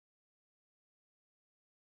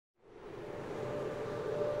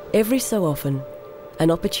Every so often,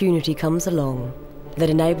 an opportunity comes along that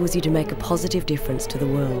enables you to make a positive difference to the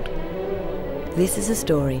world. This is a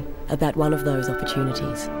story about one of those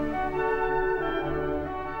opportunities.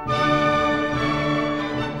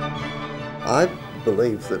 I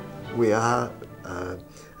believe that we are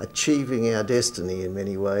achieving our destiny in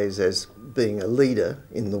many ways as being a leader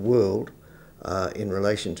in the world in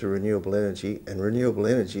relation to renewable energy, and renewable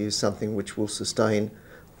energy is something which will sustain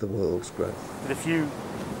the world's growth. But if you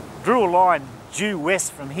drew a line due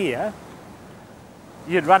west from here,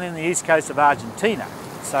 you'd run in the east coast of Argentina.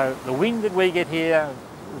 So the wind that we get here,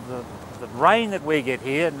 the rain that we get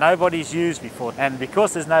here, nobody's used before. And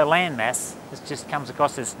because there's no land mass, it just comes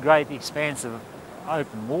across this great expanse of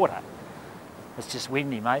open water. It's just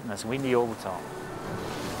windy, mate, and it's windy all the time.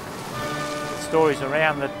 Stories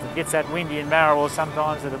around that it gets that windy in Marriwell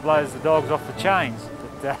sometimes that it blows the dogs off the chains.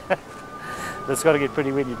 But it's got to get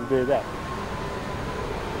pretty windy to do that.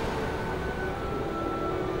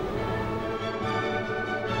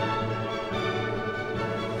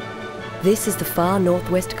 This is the far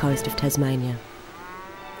northwest coast of Tasmania.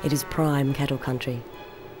 It is prime cattle country.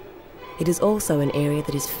 It is also an area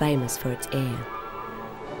that is famous for its air.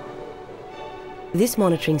 This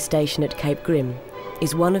monitoring station at Cape Grim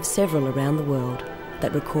is one of several around the world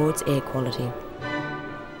that records air quality.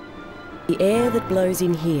 The air that blows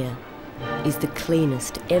in here is the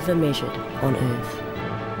cleanest ever measured on Earth.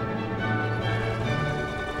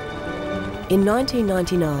 In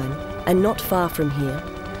 1999, and not far from here,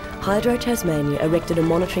 Hydro Tasmania erected a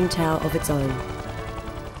monitoring tower of its own.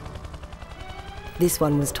 This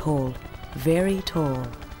one was tall, very tall,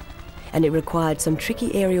 and it required some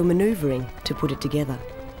tricky aerial manoeuvring to put it together.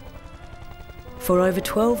 For over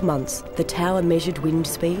 12 months, the tower measured wind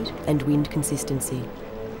speed and wind consistency.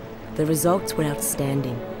 The results were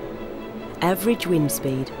outstanding. Average wind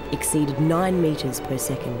speed exceeded 9 metres per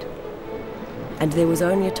second. And there was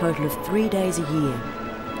only a total of 3 days a year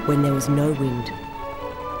when there was no wind.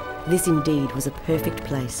 This indeed was a perfect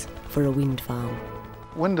place for a wind farm.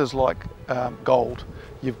 Wind is like gold.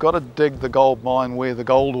 You've got to dig the gold mine where the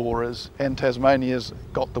gold ore is, and Tasmania's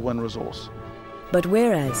got the wind resource. But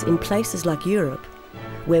whereas in places like Europe,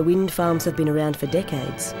 where wind farms have been around for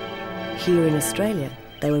decades, here in Australia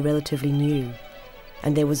they were relatively new,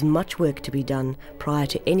 and there was much work to be done prior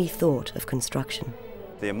to any thought of construction.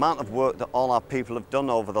 The amount of work that all our people have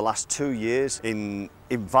done over the last 2 years in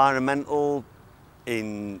environmental,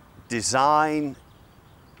 in design,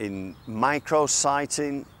 in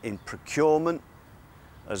micro-siting, in procurement,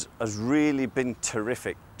 has really been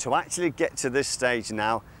terrific. To actually get to this stage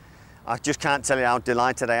now, I just can't tell you how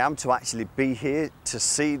delighted I am to actually be here to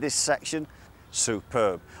see this section.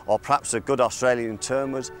 Superb. Or perhaps a good Australian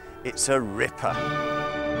term was, it's a ripper.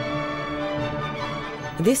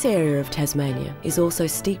 This area of Tasmania is also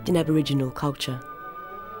steeped in Aboriginal culture.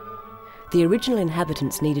 The original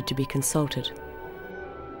inhabitants needed to be consulted,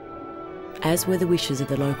 as were the wishes of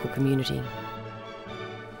the local community.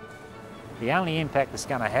 The only impact it's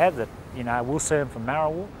going to have that, we'll see them from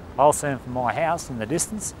Marriwell, I'll see them from my house in the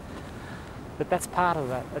distance, but that's part of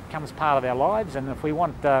that. It becomes part of our lives, and if we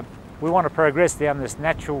want to progress down this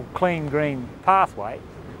natural, clean, green pathway,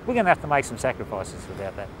 we're going to have to make some sacrifices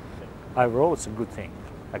about that. But overall, it's a good thing,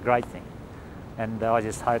 a great thing, and I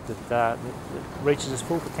just hope that it reaches its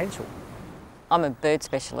full potential. I'm a bird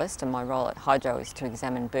specialist, and my role at Hydro is to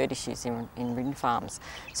examine bird issues in wind farms.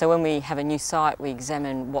 So when we have a new site, we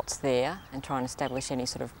examine what's there and try and establish any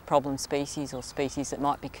sort of problem species or species that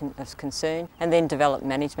might be of concern, and then develop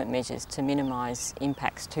management measures to minimise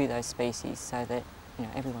impacts to those species so that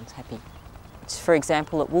everyone's happy. For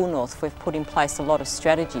example, at Woolnorth, we've put in place a lot of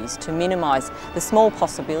strategies to minimise the small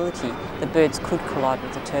possibility that birds could collide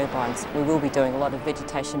with the turbines. We will be doing a lot of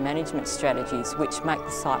vegetation management strategies which make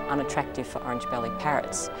the site unattractive for orange-bellied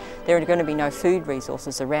parrots. There are going to be no food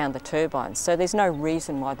resources around the turbines, so there's no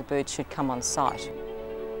reason why the birds should come on site.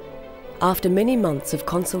 After many months of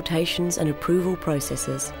consultations and approval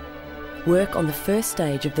processes, work on the first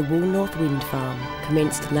stage of the Woolnorth Wind Farm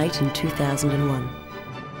commenced late in 2001.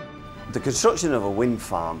 The construction of a wind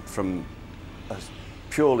farm from a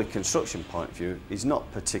purely construction point of view is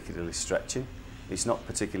not particularly stretching, it's not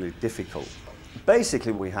particularly difficult.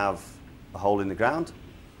 Basically we have a hole in the ground,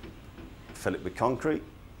 fill it with concrete,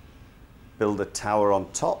 build a tower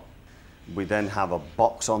on top. We then have a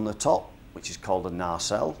box on the top which is called a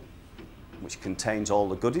nacelle, which contains all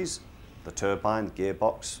the goodies, the turbine, the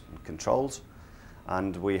gearbox and controls,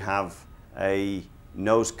 and we have a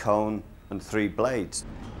nose cone and 3 blades.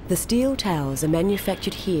 The steel towers are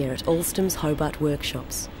manufactured here at Alstom's Hobart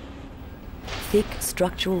workshops. Thick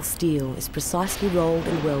structural steel is precisely rolled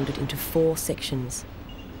and welded into 4 sections.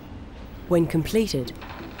 When completed,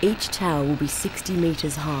 each tower will be 60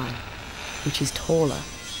 metres high, which is taller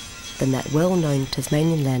than that well-known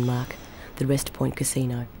Tasmanian landmark, the West Point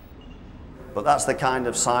Casino. But that's the kind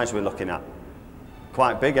of size we're looking at.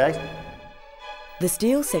 Quite big, eh? The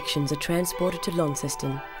steel sections are transported to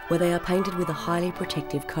Launceston, where they are painted with a highly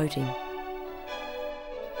protective coating.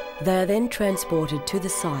 They are then transported to the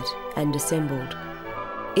site and assembled.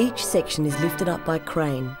 Each section is lifted up by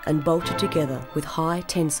crane and bolted together with high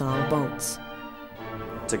tensile bolts.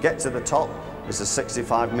 To get to the top is a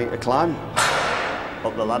 65-metre climb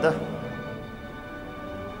up the ladder.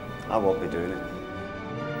 I won't be doing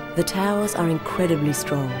it. The towers are incredibly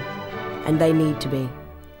strong, and they need to be,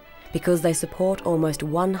 because they support almost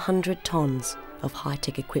 100 tonnes of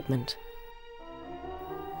high-tech equipment.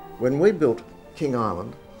 When we built King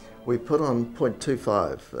Island, we put on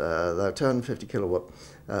 0.25, they were 250 kilowatt,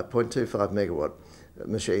 0.25 megawatt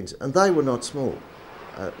machines, and they were not small.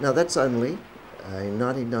 Now that's only in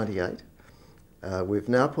 1998. We've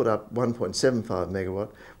now put up 1.75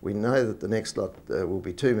 megawatt. We know that the next lot will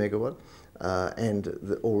be 2 megawatt,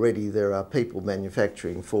 and already there are people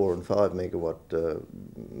manufacturing 4 and 5 megawatt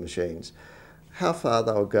machines. How far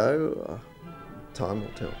they'll go, time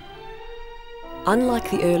will tell. Unlike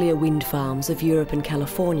the earlier wind farms of Europe and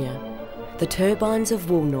California, the turbines of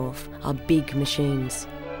Woolnorth are big machines.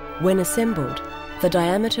 When assembled, the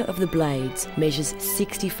diameter of the blades measures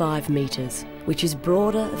 65 metres, which is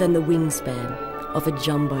broader than the wingspan of a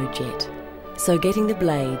jumbo jet. So getting the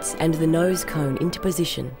blades and the nose cone into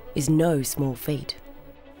position is no small feat.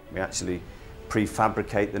 We actually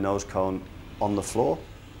prefabricate the nose cone on the floor,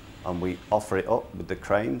 and we offer it up with the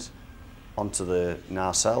cranes onto the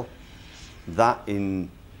nacelle. That in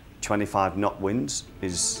 25 knot winds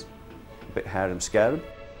is a bit harem-scarum.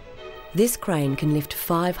 This crane can lift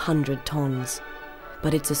 500 tonnes,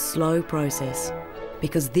 but it's a slow process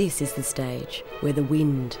because this is the stage where the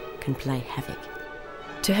wind can play havoc.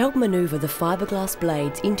 To help manoeuvre the fiberglass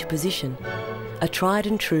blades into position, a tried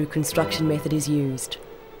and true construction method is used.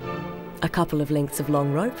 A couple of lengths of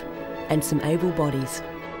long rope and some able bodies.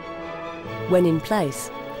 When in place,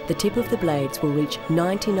 the tip of the blades will reach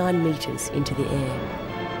 99 metres into the air.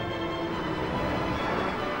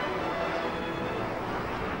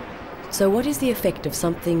 So what is the effect of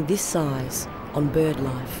something this size on bird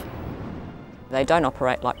life? They don't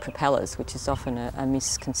operate like propellers, which is often a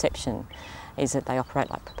misconception, is that they operate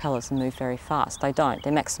like propellers and move very fast. They don't.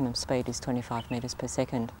 Their maximum speed is 25 metres per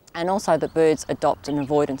second. And also the birds adopt an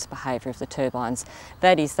avoidance behaviour of the turbines.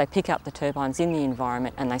 That is, they pick up the turbines in the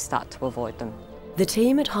environment and they start to avoid them. The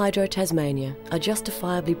team at Hydro Tasmania are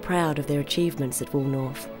justifiably proud of their achievements at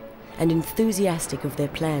Woolnorth and enthusiastic of their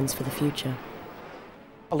plans for the future.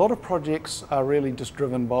 A lot of projects are really just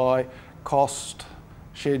driven by cost,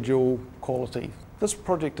 schedule, quality. This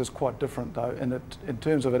project is quite different though in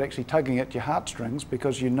terms of it actually tugging at your heartstrings,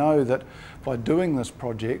 because you know that by doing this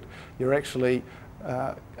project you're actually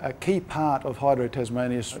a key part of Hydro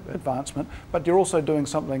Tasmania's advancement, but you're also doing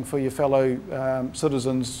something for your fellow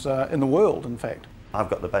citizens in the world, in fact. I've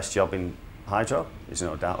got the best job in hydro, there's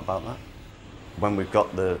no doubt about that. When we've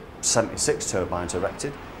got the 76 turbines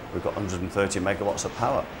erected, we've got 130 megawatts of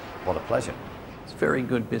power. What a pleasure. It's a very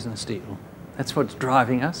good business deal. That's what's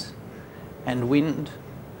driving us. And wind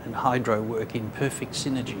and hydro work in perfect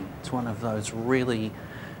synergy. It's one of those really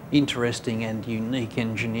interesting and unique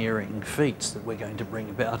engineering feats that we're going to bring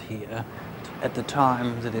about here. At the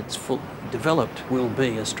time that it's fully developed, will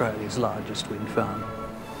be Australia's largest wind farm.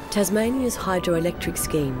 Tasmania's hydroelectric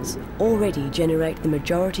schemes already generate the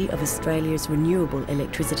majority of Australia's renewable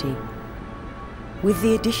electricity. With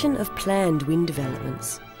the addition of planned wind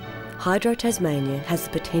developments, Hydro Tasmania has the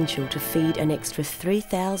potential to feed an extra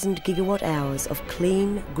 3,000 gigawatt hours of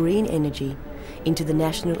clean, green energy into the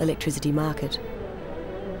national electricity market.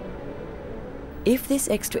 If this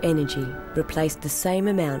extra energy replaced the same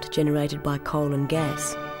amount generated by coal and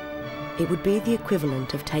gas, it would be the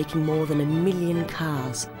equivalent of taking more than 1 million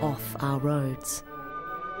cars off our roads.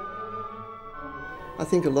 I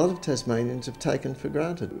think a lot of Tasmanians have taken for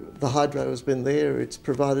granted. The hydro has been there, it's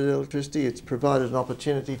provided electricity, it's provided an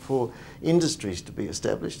opportunity for industries to be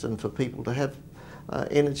established and for people to have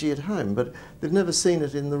energy at home, but they've never seen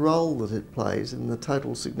it in the role that it plays in the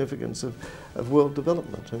total significance of world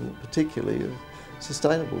development, and particularly of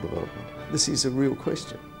sustainable development. This is a real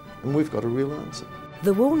question, and we've got a real answer.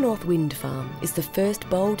 The Woolnorth Wind Farm is the first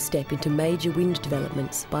bold step into major wind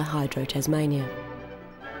developments by Hydro Tasmania.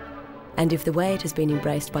 And if the way it has been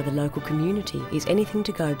embraced by the local community is anything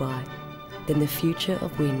to go by, then the future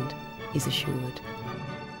of wind is assured.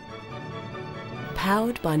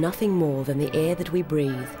 Powered by nothing more than the air that we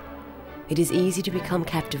breathe, It is easy to become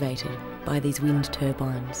captivated by these wind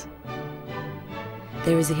turbines.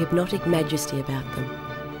 There is a hypnotic majesty about them,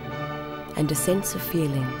 and a sense of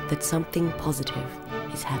feeling that something positive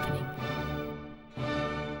is happening.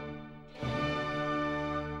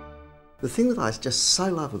 The thing that I just so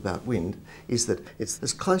love about wind is that it's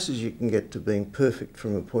as close as you can get to being perfect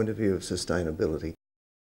from a point of view of sustainability.